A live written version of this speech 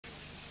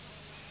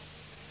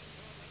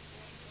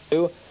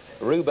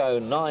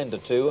Rubo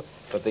 9-2,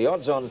 but the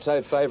odds-on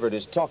tote favourite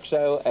is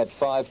Toxo at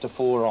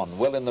 5-4 on.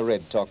 Well in the red,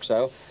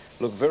 Toxo.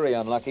 Looked very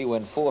unlucky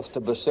when fourth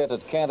to Beset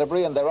at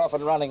Canterbury, and they're off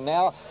and running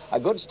now. A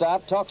good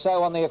start.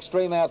 Toxo on the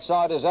extreme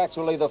outside is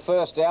actually the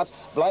first out.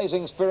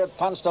 Blazing Spirit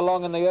punched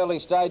along in the early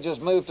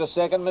stages, moved to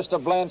second.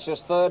 Mr. Blanche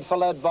is third,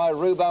 followed by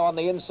Rubo on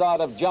the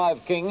inside of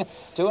Jive King.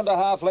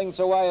 2.5 lengths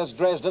away is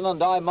Dresden,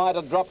 and I Might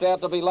have dropped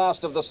out to be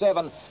last of the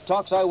 7.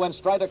 Toxo went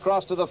straight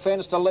across to the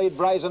fence to lead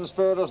Brazen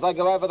Spirit as they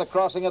go over the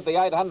crossing at the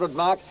 800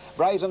 mark.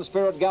 Brazen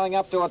Spirit going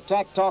up to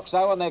attack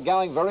Toxo, and they're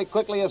going very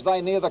quickly as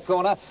they near the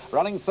corner.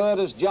 Running third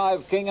is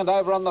Jive King, and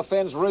over on the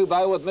fence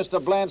Rubo with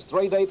Mr. Blanche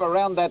 3 deep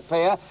around that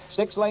pair.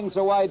 6 lengths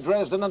away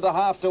Dresden, and a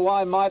half to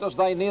I Might as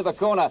they near the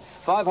corner.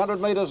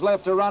 500 metres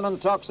left to run, and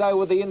Toxo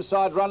with the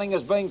inside running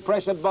is being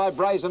pressured by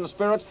Brazen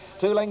Spirit.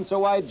 2 lengths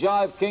away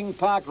Jive King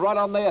parked right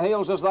on their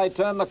heels as they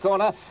turn the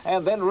corner,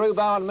 and then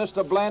Rubo and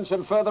Mr. Blanche,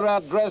 and further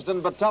out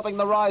Dresden, but topping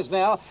the rise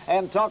now,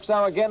 and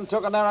Toxo again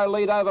took a narrow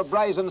lead over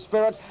Brazen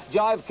Spirit.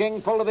 Jive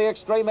King pulled to the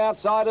extreme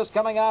outsiders,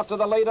 coming after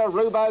the leader.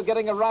 Rubo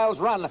getting a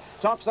rails run.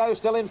 Toxo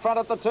still in front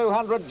at the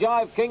 200.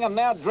 Jive King, and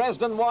now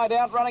Dresden wide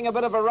out, running a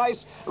bit of a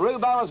race.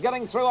 Rubo is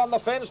getting through on the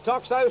fence.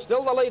 Toxo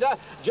still the leader.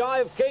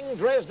 Jive King,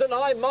 Dresden,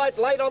 I Might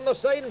late on the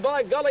scene.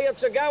 By golly,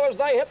 it's a go as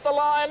they hit the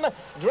line.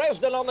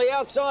 Dresden on the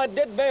outside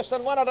did best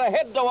and won it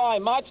ahead to I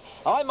Might.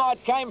 I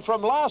Might came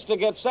from last to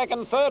get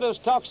second. Third is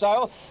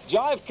Toxo.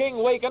 Jive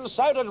King weakened,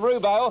 so did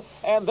Rubo,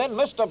 and then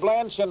Mr.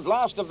 Blanche, and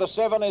last of the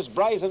 7 is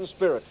Brazen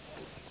Spirit.